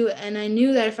me to do it. And I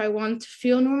knew that if I wanted to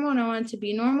feel normal and I wanted to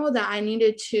be normal, that I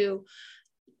needed to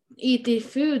eat the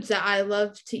foods that I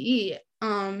love to eat.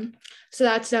 So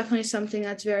that's definitely something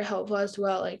that's very helpful as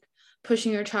well, like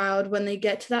pushing your child when they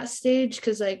get to that stage,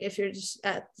 because like if you're just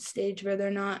at the stage where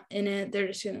they're not in it, they're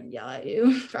just gonna yell at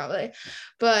you probably.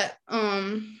 But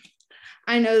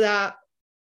I know that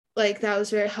like that was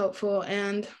very helpful.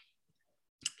 And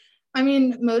I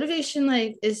mean, motivation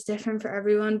like is different for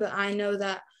everyone, but I know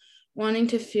that wanting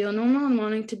to feel normal and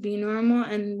wanting to be normal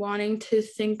and wanting to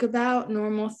think about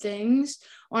normal things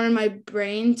wanted my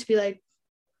brain to be like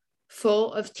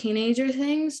full of teenager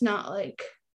things, not like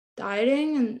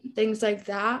dieting and things like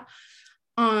that.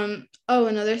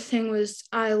 Another thing was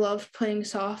I loved playing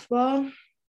softball.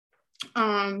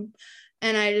 And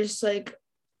I just like,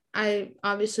 I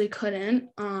obviously couldn't,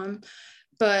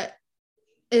 but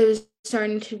it was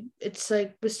starting to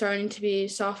be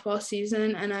softball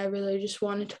season, and I really just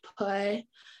wanted to play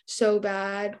so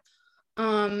bad.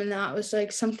 And that was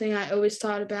like something I always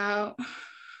thought about.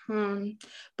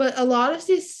 But a lot of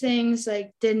these things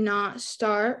like did not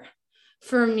start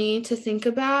for me to think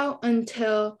about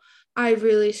until I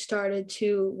really started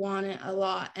to want it a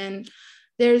lot. And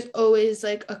there's always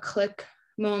like a click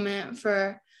moment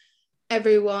for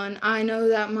everyone. I know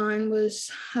that mine was,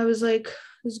 I was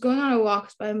going on a walk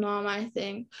with my mom, I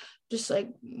think, just like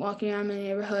walking around my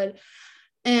neighborhood.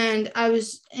 And I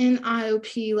was in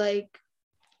IOP, like,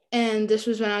 and this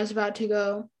was when I was about to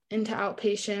go into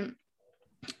outpatient.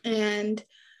 And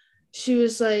she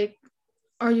was like,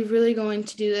 are you really going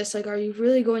to do this? Like, are you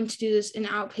really going to do this in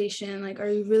outpatient? Like, are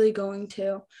you really going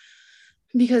to?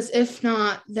 Because if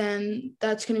not, then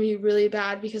that's going to be really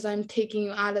bad, because I'm taking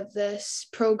you out of this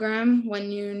program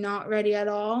when you're not ready at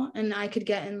all. And I could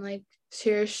get in like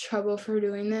serious trouble for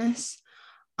doing this.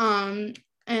 And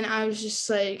I was just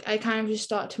like, I kind of just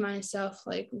thought to myself,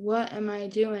 like, what am I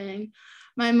doing?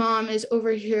 My mom is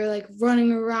over here like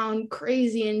running around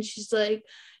crazy, and she's like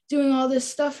doing all this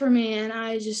stuff for me. And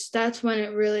that's when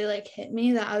it really like hit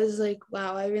me that I was like,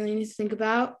 wow, I really need to think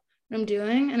about what I'm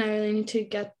doing. And I really need to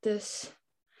get this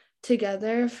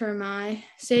together for my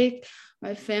sake,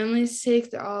 my family's sake.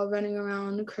 They're all running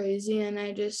around crazy. And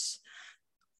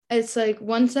it's like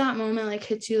once that moment like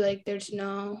hits you, like there's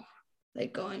no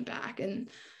like going back. And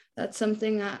that's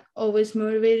something that always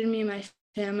motivated me, my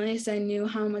family, because I knew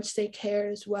how much they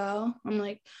cared as well.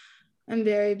 I'm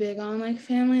very big on like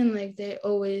family, and like they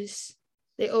always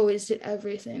did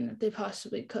everything that they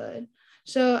possibly could.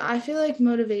 So I feel like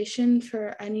motivation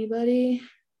for anybody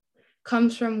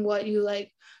comes from what you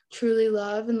like truly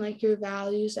love and like your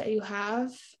values that you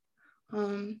have.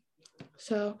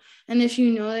 So, and if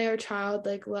you know that your child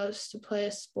like loves to play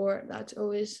a sport, that's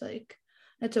always like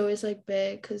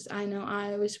big, because I know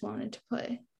I always wanted to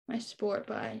play my sport,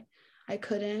 but I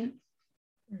couldn't.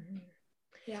 Mm-hmm.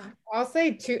 Yeah. I'll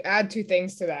say add two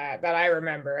things to that I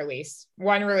remember, at least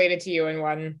one related to you and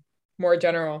one more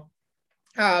general.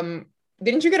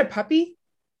 Didn't you get a puppy?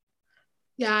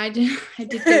 Yeah, I did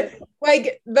get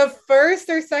like the first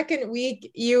or second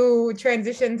week you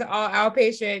transitioned to all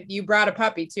outpatient, you brought a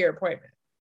puppy to your appointment.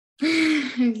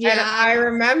 Yeah. And I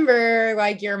remember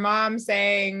like your mom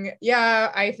saying,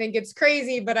 yeah, I think it's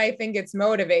crazy, but I think it's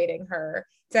motivating her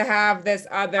to have this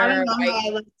other. I don't know how I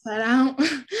left that out.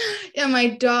 Yeah, my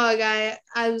dog,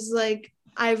 I was like,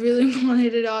 I really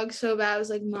wanted a dog so bad. I was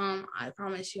like, Mom, I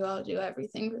promise you I'll do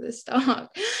everything for this dog.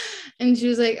 And she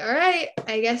was like, all right,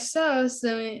 I guess so.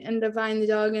 So we ended up buying the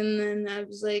dog. And then I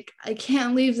was like, I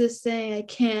can't leave this thing. I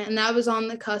can't. And that was on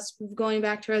the cusp of going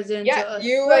back to residential. Yeah,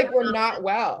 you like were not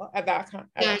well at that time.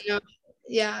 Yeah, no.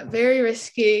 Yeah, very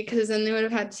risky, because then they would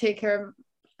have had to take care of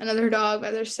another dog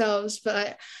by themselves.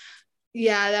 But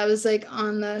yeah, that was like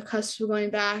on the cusp of going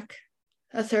back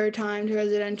a third time to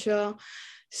residential.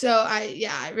 So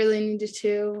I really needed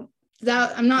to.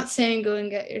 That I'm not saying go and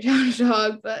get your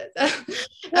dog, but well,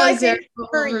 I think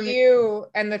for you,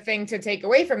 and the thing to take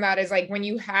away from that is like when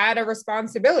you had a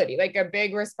responsibility, like a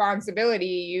big responsibility,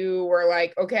 you were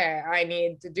like, okay, I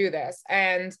need to do this.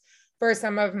 And for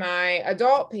some of my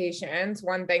adult patients,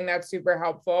 one thing that's super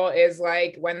helpful is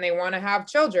like when they want to have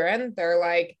children, they're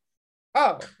like,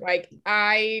 oh, like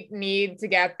I need to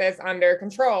get this under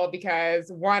control, because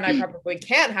one, I probably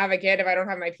can't have a kid if I don't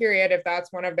have my period, if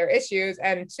that's one of their issues.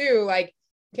 And two, like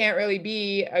can't really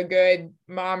be a good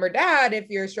mom or dad if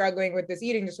you're struggling with this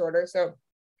eating disorder. So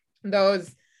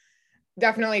those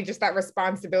definitely, just that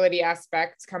responsibility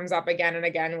aspect comes up again and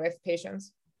again with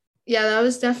patients. Yeah, that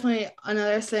was definitely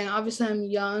another thing. Obviously I'm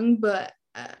young, but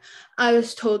I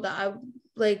was told that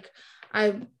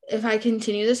if I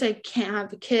continue this, I can't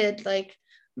have a kid. Like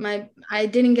I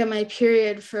didn't get my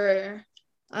period for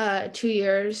 2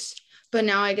 years, but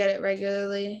now I get it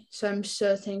regularly. So I'm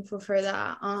so thankful for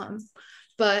that.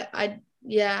 But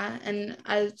yeah, and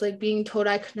I was like being told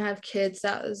I couldn't have kids.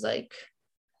 That was like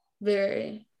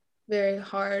very, very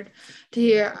hard to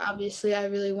hear. Obviously, I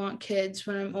really want kids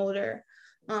when I'm older.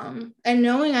 And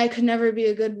knowing I could never be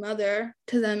a good mother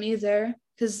to them either,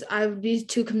 because I would be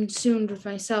too consumed with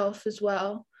myself as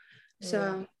well.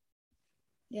 So,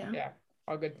 yeah. Yeah,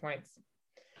 all good points.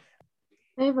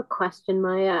 I have a question,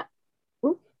 Maya.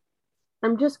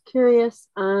 I'm just curious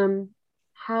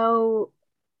how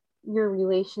your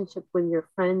relationship with your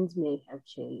friends may have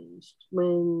changed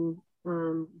when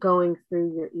going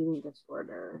through your eating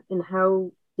disorder, and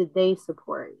how did they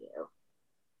support you?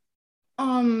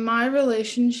 My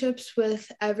relationships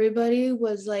with everybody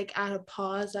was like at a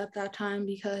pause at that time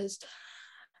because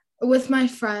with my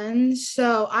friends,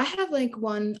 so I have like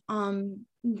one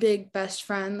big best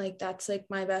friend, like that's like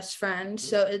my best friend.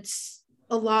 So it's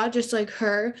a lot just like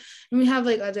her. And we have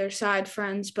like other side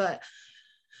friends, but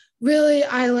really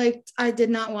I did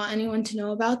not want anyone to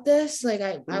know about this. Like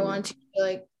I wanted to be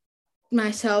like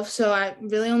myself, so I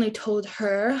really only told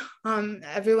her.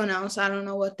 Everyone else, I don't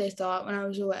know what they thought when I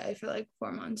was away for like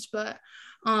 4 months, but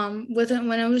with it,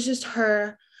 when it was just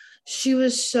her, she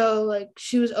was so like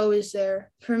she was always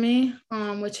there for me,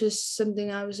 which is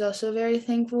something I was also very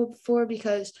thankful for,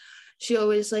 because she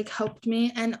always like helped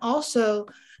me. And also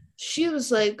she was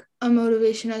like a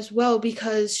motivation as well,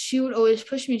 because she would always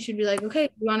push me. She'd be like, okay,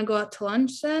 you want to go out to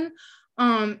lunch then?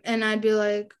 And I'd be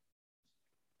like,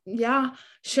 yeah,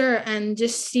 sure. And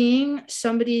just seeing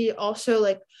somebody also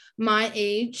like my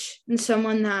age and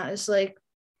someone that is like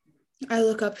I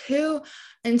look up to,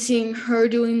 and seeing her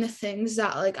doing the things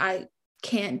that like I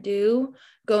can't do,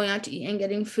 going out to eat and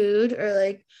getting food, or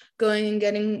like going and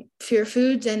getting Fear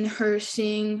Foods, and her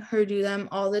seeing her do them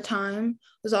all the time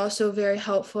was also very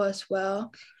helpful as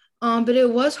well. But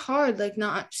it was hard, like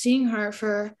not seeing her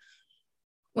for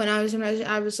when I was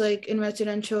I was like in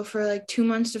residential for like 2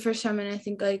 months the first time, and I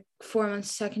think like 4 months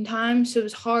the second time. So it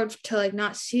was hard to like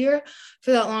not see her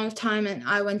for that long of time. And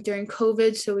I went during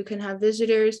COVID, so we couldn't have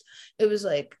visitors. It was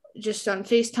like just on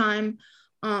FaceTime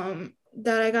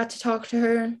that I got to talk to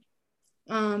her.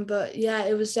 But yeah,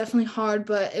 it was definitely hard,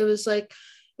 but it was like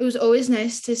it was always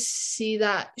nice to see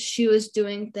that she was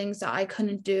doing things that I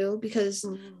couldn't do, because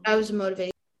that was a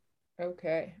motivation.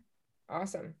 Okay,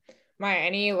 awesome. Maya,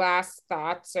 any last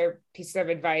thoughts or pieces of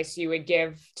advice you would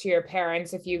give to your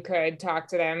parents if you could talk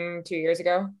to them 2 years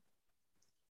ago?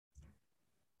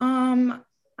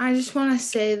 I just want to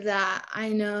say that I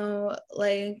know,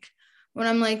 like, when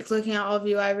I'm like looking at all of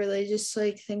you, I really just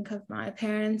like think of my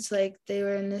parents, like they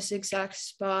were in this exact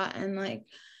spot, and like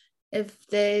if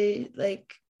they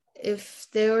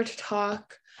were to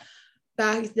talk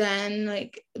back then,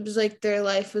 like it was like their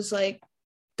life was like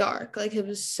dark, like it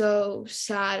was so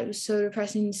sad, it was so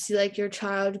depressing to see like your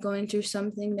child going through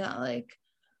something that like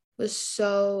was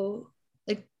so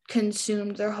like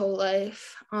consumed their whole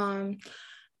life.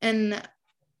 And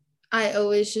I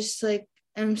always just like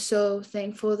am so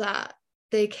thankful that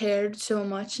they cared so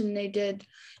much, and they did,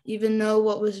 even though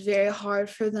what was very hard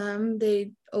for them,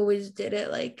 they always did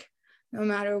it, like no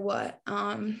matter what.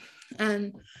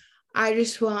 And I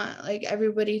just want like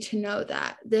everybody to know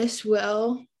that this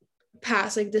will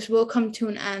pass, like this will come to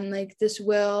an end, like this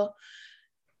will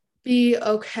be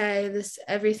okay, this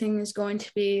everything is going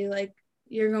to be like,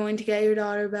 you're going to get your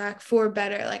daughter back for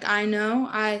better. Like I know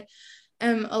I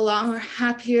am a lot more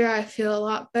happier, I feel a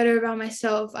lot better about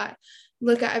myself, I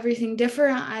look at everything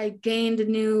different, I gained a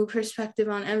new perspective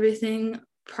on everything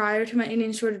prior to my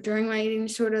eating disorder, during my eating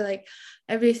disorder, like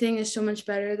everything is so much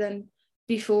better than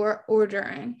before or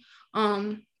during.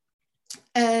 And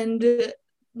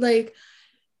like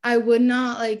I would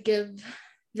not like give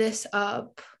this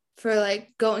up for like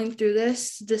going through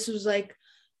this. This was like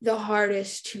the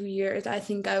hardest 2 years I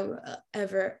think I would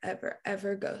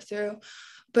ever go through.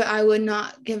 But I would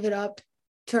not give it up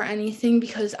for anything,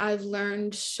 because I've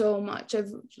learned so much.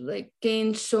 I've like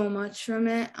gained so much from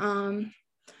it.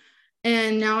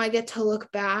 And now I get to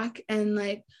look back and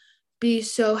like be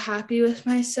so happy with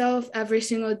myself every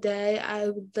single day. I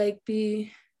would like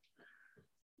be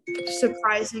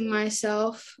surprising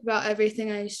myself about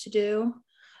everything I used to do.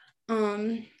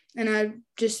 And I'd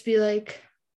just be like,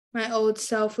 my old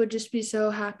self would just be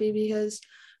so happy, because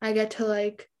I get to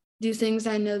like do things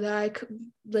I know that I could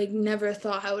like never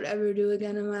thought I would ever do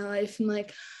again in my life. And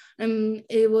like I'm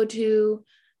able to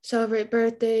celebrate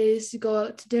birthdays, go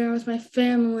out to dinner with my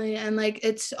family, and like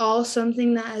it's all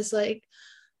something that is like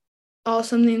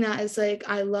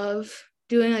I love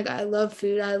doing. Like I love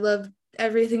food, I love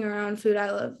everything around food.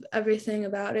 I love everything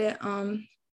about it.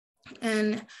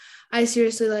 And I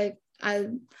seriously like,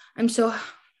 I'm so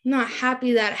not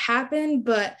happy that it happened,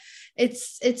 but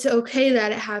it's okay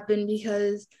that it happened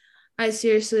because I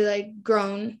seriously like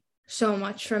grown so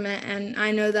much from it. And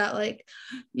I know that like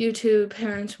YouTube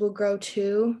parents will grow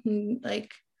too, and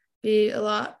like be a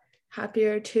lot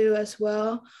happier too as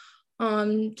well.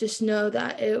 Just know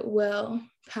that it will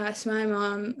pass. My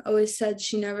mom always said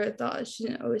she always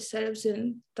said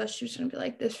thought she was gonna be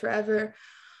like this forever,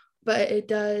 but it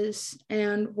does.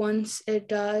 And once it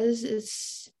does,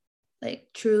 it's like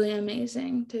truly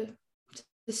amazing to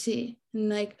see. And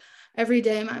like every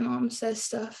day my mom says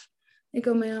stuff like,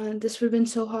 oh my God, this would have been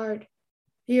so hard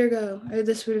a year ago, or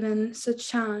this would have been such a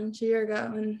challenge a year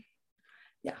ago. And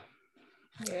yeah.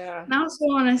 And I also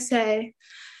want to say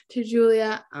to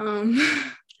Julia,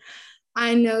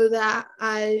 I know that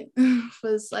I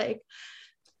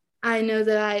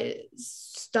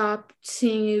stopped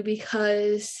seeing you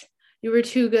because you were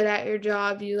too good at your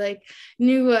job. You like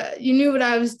knew what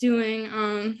I was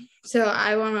doing. So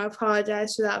I want to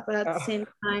apologize for that, but at the same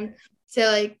time, say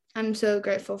like I'm so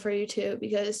grateful for you too,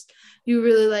 because you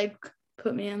really like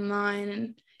put me in line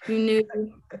and you knew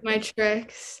my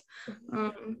tricks.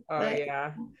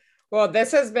 Well,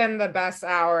 this has been the best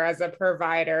hour as a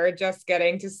provider, just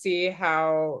getting to see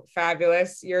how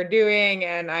fabulous you're doing.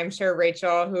 And I'm sure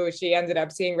Rachel, she ended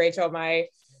up seeing Rachel, my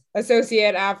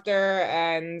associate, after,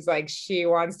 and like she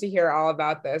wants to hear all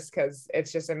about this because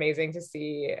it's just amazing to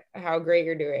see how great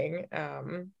you're doing.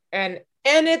 And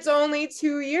it's only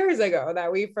 2 years ago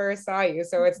that we first saw you,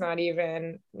 so it's not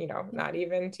even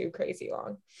too crazy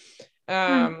long.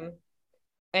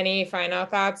 Any final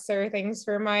thoughts or things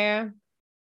for Maya?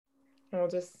 We'll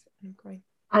just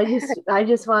I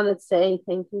just want to say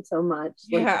thank you so much.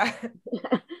 Yeah.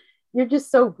 You're just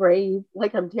so brave.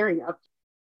 Like I'm tearing up.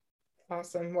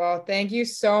 Awesome. Well, thank you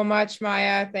so much,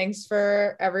 Maya. Thanks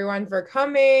for everyone for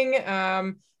coming.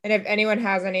 And if anyone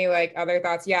has any like other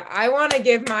thoughts, I want to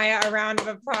give Maya a round of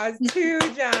applause too,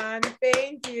 John.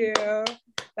 Thank you.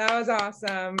 That was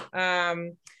awesome.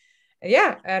 And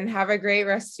have a great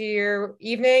rest of your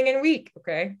evening and week.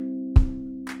 Okay.